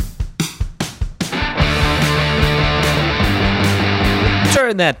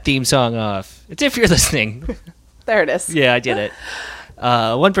Turn that theme song off. It's If You're Listening. There it is. Yeah, I did it.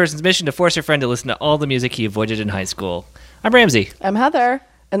 One person's mission to force her friend to listen to all the music he avoided in high school. I'm Ramsey. I'm Heather,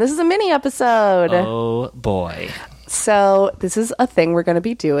 and this is a mini episode. Oh, boy. So this is a thing we're going to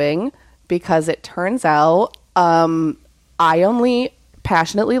be doing because it turns out I only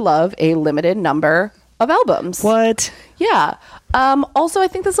passionately love a limited number of albums. What? Yeah. Also, I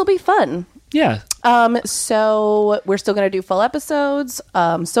think this will be fun. Yeah. So we're still going to do full episodes,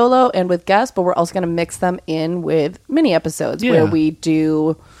 solo and with guests, but we're also going to mix them in with mini episodes where we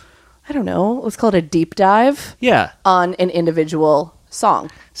do, I don't know, let's call it a deep dive. Yeah. On an individual song.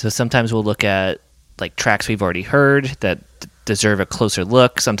 So sometimes we'll look at like tracks we've already heard that deserve a closer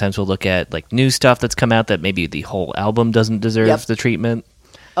look. Sometimes we'll look at like new stuff that's come out that maybe the whole album doesn't deserve the treatment.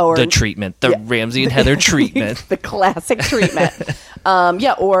 Or the Ramsey and Heather treatment. The classic treatment.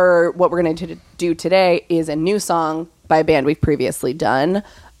 Or what we're going to do today is a new song by a band we've previously done.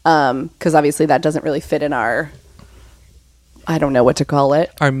 Because obviously that doesn't really fit in our, I don't know what to call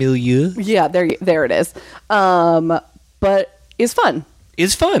it. Our milieu. Yeah, there it is. But is fun.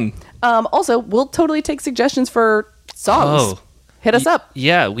 Is fun. Also, we'll totally take suggestions for songs. Oh. Hit us up.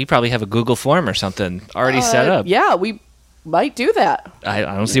 Yeah, we probably have a Google form or something already set up. Yeah, we might do that. I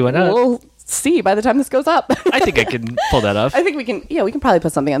don't see why not. We'll see by the time this goes up. I think I can pull that off. I think we can. Yeah, we can probably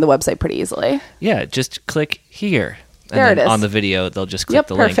put something on the website pretty easily. Yeah, just click here. And there then it is. On the video, they'll just click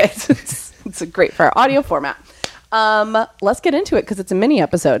the link. Perfect. It's great for our audio format. Let's get into it because it's a mini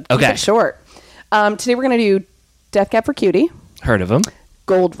episode. Keep Okay. it short. Today we're going to do Death Cab for Cutie. Heard of them?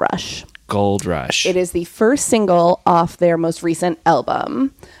 Gold Rush. Gold Rush. It is the first single off their most recent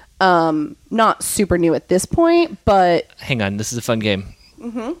album. Not super new at this point, but... Hang on, this is a fun game.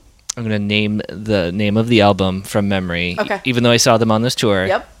 Mm-hmm. I'm going to name the name of the album from memory. Okay. Even though I saw them on this tour.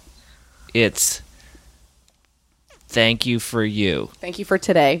 Yep. It's Thank You For You. Thank You For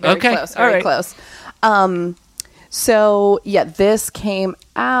Today. Very Okay. close. All Very right. close. This came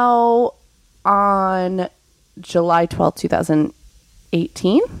out on July 12th,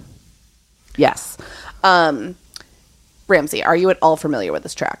 2018. Yes. Ramsey, are you at all familiar with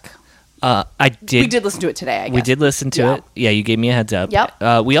this track? I did. We did listen to it today, I guess. We did listen to it. Yeah, you gave me a heads up.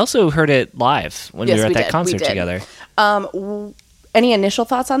 Yep. We also heard it live when we Yes, were at we that did. We concert did. together. Any initial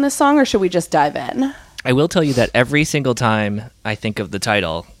thoughts on this song, or should we just dive in? I will tell you that every single time I think of the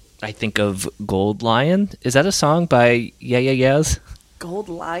title, I think of Gold Lion. Is that a song by Yeah Yeah Yeahs? Gold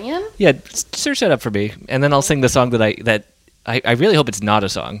Lion? Yeah, search that up for me, and then I'll sing the song that I really hope it's not a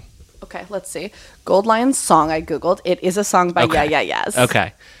song. Okay, let's see. Gold Lion song I Googled. It is a song by Okay. Yeah Yeah Yeahs.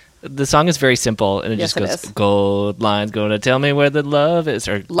 Okay. The song is very simple, and it Yes, just it goes, is. Gold Lion's gonna tell me where the love is,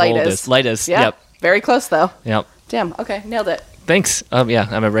 or Lightest. Lightest. Yeah. Yep. Very close, though. Yep. Damn. Okay, nailed it. Thanks. Yeah,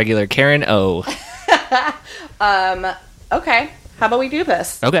 I'm a regular Karen O. Okay, how about we do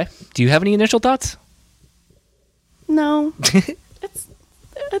this? Okay. Do you have any initial thoughts? No.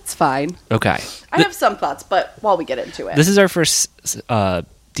 It's fine. Okay. I have some thoughts, but while we get into it. This is our first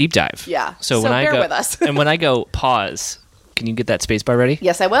deep dive. Yeah. So So when I bear go with us. and when I go pause, can you get that space bar ready?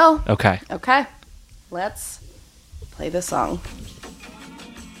 Yes, I will. Okay. Okay. Let's play this song.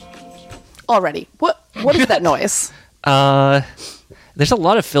 Already. What is that noise? There's a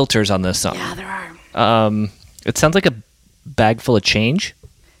lot of filters on this song. Yeah, there are. It sounds like a bag full of change,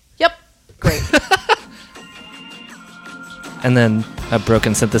 Yep. Great. and then a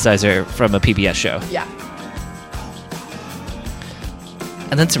broken synthesizer from a PBS show, Yeah.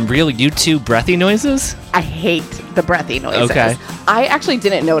 and then some real YouTube breathy noises. I hate the breathy noises. Okay. I actually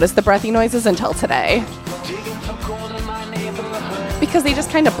didn't notice the breathy noises until today. Because they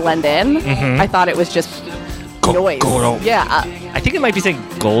just kind of blend in. Mm-hmm. I thought it was just noise. gold. Yeah. I think it might be saying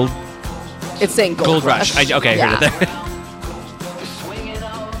gold It's saying Gold rush. Okay, Yeah. I heard it there.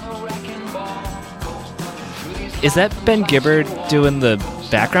 Is that Ben Gibbard doing the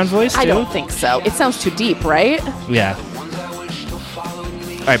background voice too? I don't think so. It sounds too deep, right? Yeah.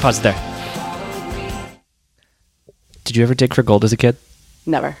 All right, pause it there. Did you ever dig for gold as a kid?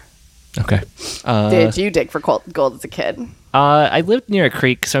 Never. Okay. Did you dig for gold as a kid? I lived near a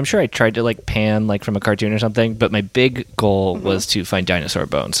creek, so I'm sure I tried to like pan like from a cartoon or something. But my big goal was to find dinosaur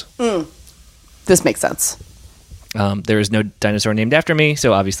bones. This makes sense. There is no dinosaur named after me,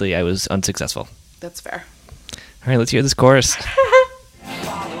 so obviously I was unsuccessful. That's fair. All right, let's hear this chorus.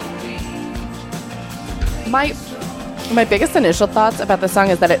 My biggest initial thoughts about the song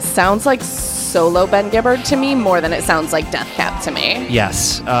is that it sounds like solo Ben Gibbard to me more than it sounds like Death Cab to me.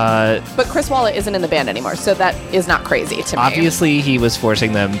 Yes. But Chris Walla isn't in the band anymore, so that is not crazy to me. Obviously, he was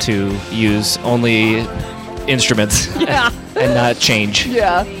forcing them to use only instruments Yeah. and not change.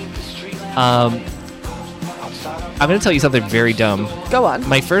 Yeah. I'm going to tell you something very dumb. Go on.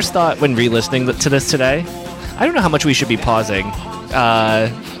 My first thought when re-listening to this today, I don't know how much we should be pausing.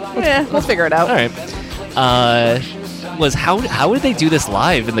 We'll figure it out. All right. Was how would they do this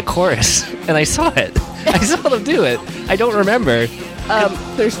live in the chorus? And I saw it. I saw them do it. I don't remember.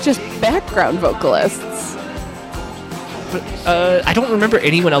 There's just background vocalists. But I don't remember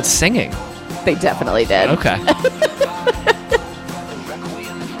anyone else singing. They definitely did. Okay.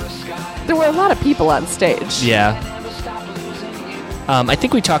 There were a lot of people on stage. Yeah. I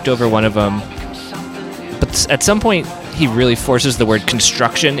think we talked over one of them. But at some point, he really forces the word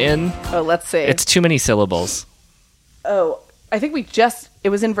construction in. Oh, let's see. It's too many syllables. Oh, I think it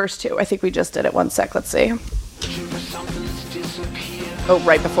was in verse 2. I think we just did it. 1 sec. Let's see. Oh,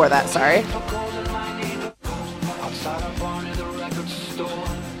 right before that. Sorry.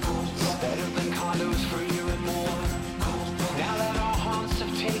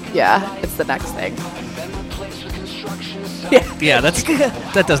 Yeah, it's the next thing. Yeah,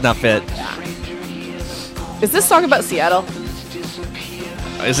 that does not fit. Is this song about Seattle?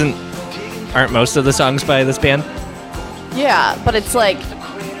 Aren't most of the songs by this band? Yeah, but it's like,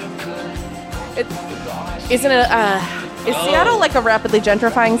 isn't it? Is Seattle like a rapidly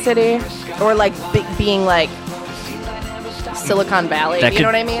gentrifying city, or like being like Silicon Valley? You know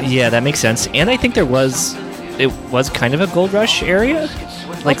what I mean? Yeah, that makes sense. And I think it was kind of a gold rush area,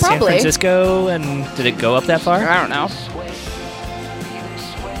 like San Francisco. And did it go up that far? I don't know.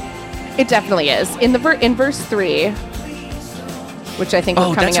 It definitely is. In verse 3, which I think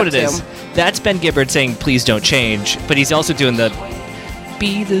we're coming that's up what it is. That's Ben Gibbard saying, "Please don't change," but he's also doing the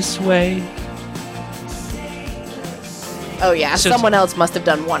 "Be this way." Oh yeah, So someone else must have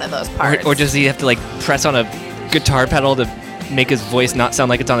done one of those parts. Or does he have to like press on a guitar pedal to make his voice not sound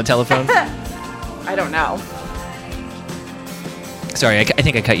like it's on a telephone? I don't know. Sorry, I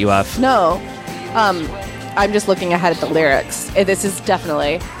think I cut you off. No, I'm just looking ahead at the lyrics. This is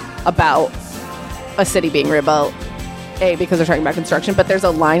definitely about a city being rebuilt. Because they're talking about construction, but there's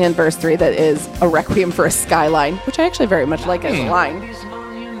a line in verse 3 that is a requiem for a skyline, which I actually very much like as a line.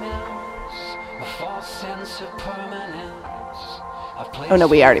 Oh no,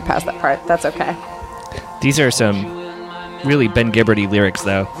 we already passed that part. That's okay. These are some really Ben Gibbard-y lyrics,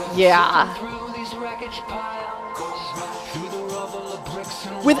 though. Yeah.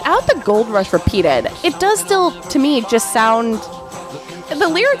 Without the gold rush repeated, it does still, to me, just sound... The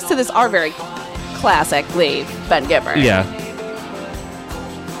lyrics to this are very classically Ben Gibbard. Yeah.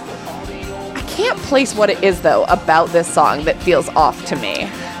 I can't place what it is, though, about this song that feels off to me.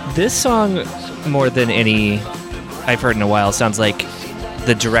 This song, more than any I've heard in a while, sounds like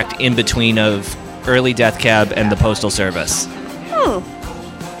the direct in-between of early Death Cab and the Postal Service.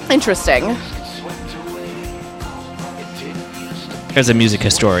 Interesting. As a music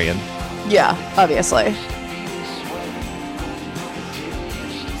historian. Yeah, obviously.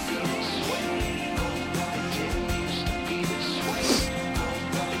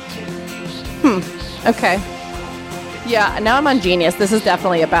 Okay. Yeah, now I'm on Genius. This is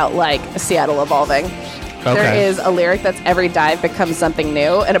definitely about, like, Seattle evolving. Okay. There is a lyric that's every dive becomes something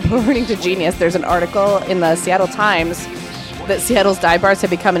new, and according to Genius, there's an article in the Seattle Times that Seattle's dive bars have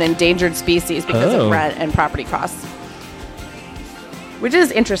become an endangered species because of rent and property costs. Which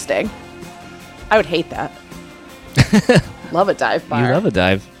is interesting. I would hate that. Love a dive bar. You love a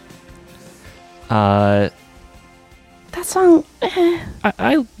dive. That song...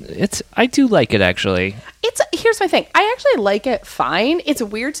 I do like it, actually. Here's my thing. I actually like it fine. It's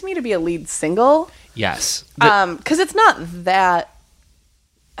weird to me to be a lead single. Yes. Because it's not that...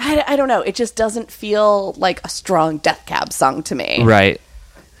 I don't know. It just doesn't feel like a strong Death Cab song to me. Right.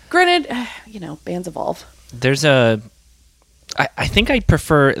 Granted, bands evolve. There's I think I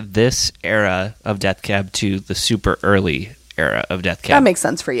prefer this era of Death Cab to the super early era of Death Cab. That makes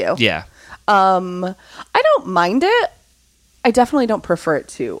sense for you. Yeah. I don't mind it. I definitely don't prefer it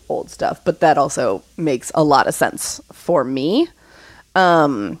to old stuff, but that also makes a lot of sense for me.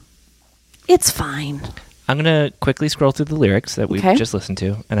 It's fine. I'm going to quickly scroll through the lyrics that we've Okay. just listened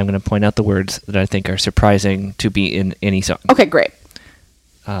to, and I'm going to point out the words that I think are surprising to be in any song. Okay, great.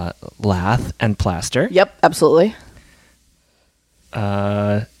 Lath and plaster. Yep, absolutely.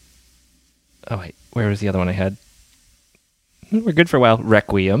 Oh, wait. Where was the other one I had? We're good for a while.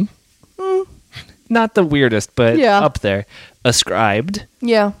 Requiem. Not the weirdest, but Yeah. up there. Ascribed.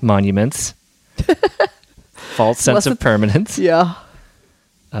 Yeah. Monuments. False sense of permanence. Yeah.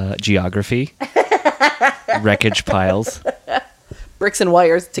 Geography. Wreckage piles. Bricks and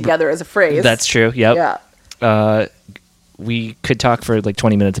wires together as a phrase. That's true. Yep. Yeah. We could talk for like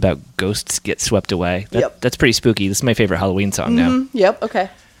 20 minutes about Ghosts Get Swept Away. Yep. That's pretty spooky. This is my favorite Halloween song now. Yep, okay.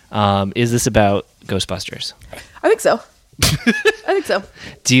 Is this about Ghostbusters? I think so. I think so.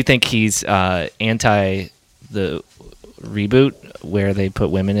 Do you think he's anti the reboot where they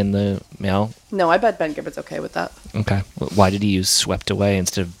put women in the male? No, I bet Ben Gibbard's okay with that. Okay. Well, why did he use Swept Away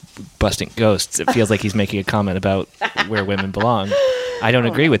instead of busting ghosts? It feels like he's making a comment about where women belong. I don't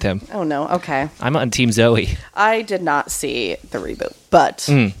agree with him. Oh, no. Okay. I'm on Team Zoe. I did not see the reboot, but,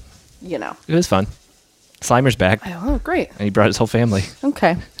 you know. It was fun. Slimer's back, Oh, great. and he brought his whole family.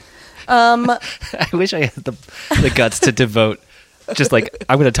 Okay. I wish I had the guts to devote. Just like,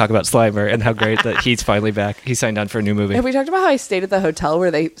 I'm going to talk about Slimer and how great that he's finally back. He signed on for a new movie. Have we talked about how I stayed at the hotel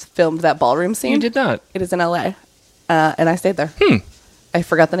where they filmed that ballroom scene? You did not. It is in LA, and I stayed there. I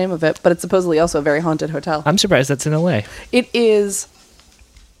forgot the name of it, but it's supposedly also a very haunted hotel. I'm surprised that's in LA. It is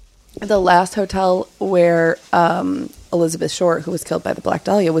the last hotel where Elizabeth Short, who was killed by the Black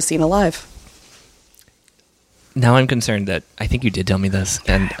Dahlia, was seen alive. Now I'm concerned that I think you did tell me this,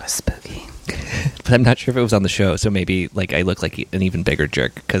 and It was spooky. but I'm not sure if it was on the show. So maybe like I look like an even bigger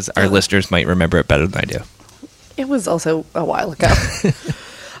jerk because our listeners might remember it better than I do. It was also a while ago.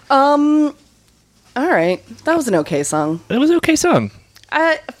 All right, that was an okay song. It was an okay song.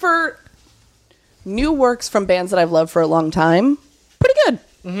 For new works from bands that I've loved for a long time, pretty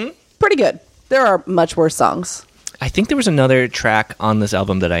good. Pretty good. There are much worse songs I think there was another track on this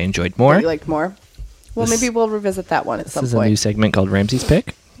album that I enjoyed more. that you liked more. Well, This- maybe we'll revisit that one at This some is a new point. segment called Ramsey's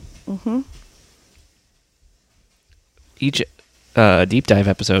Pick. Each deep dive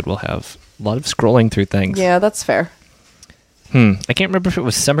episode will have a lot of scrolling through things. Yeah, that's fair. I can't remember if it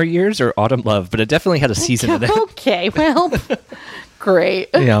was Summer Years or Autumn Love, but it definitely had a season in it. Okay, well, great.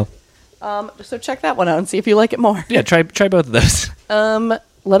 Yeah. So check that one out and see if you like it more. Yeah, try both of those.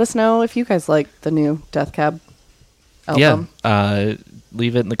 Let us know if you guys like the new Death Cab album. Yeah.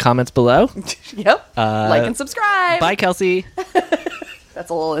 Leave it in the comments below. Yep. Like and subscribe. Bye, Kelsey. That's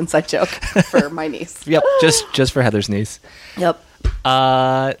a little inside joke for my niece. Yep, just for Heather's niece. Yep.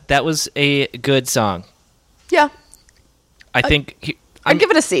 That was a good song. Yeah. I think. I'd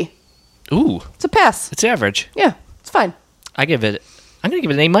give it a C. Ooh, It's a pass. it's average. Yeah, it's fine. I'm gonna give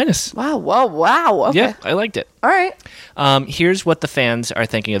it an A minus. Wow, wow. Okay. Yeah, I liked it. All right. Here's what the fans are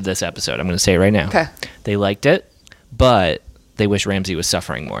thinking of this episode. I'm going to say it right now. Okay. They liked it, but they wish Ramsey was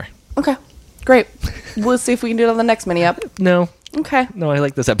suffering more. Okay. Great. We'll see if we can do it on the next mini up. No, Okay. I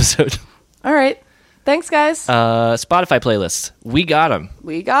like this episode. All right. Thanks, guys. Spotify playlists. We got them.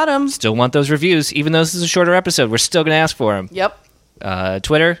 We got them. Still want those reviews. Even though this is a shorter episode, we're still going to ask for them. Yep.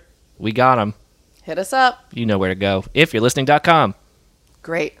 Twitter. We got them. Hit us up. You know where to go. If you're listening.com.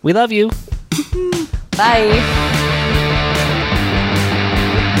 Great. We love you. Bye.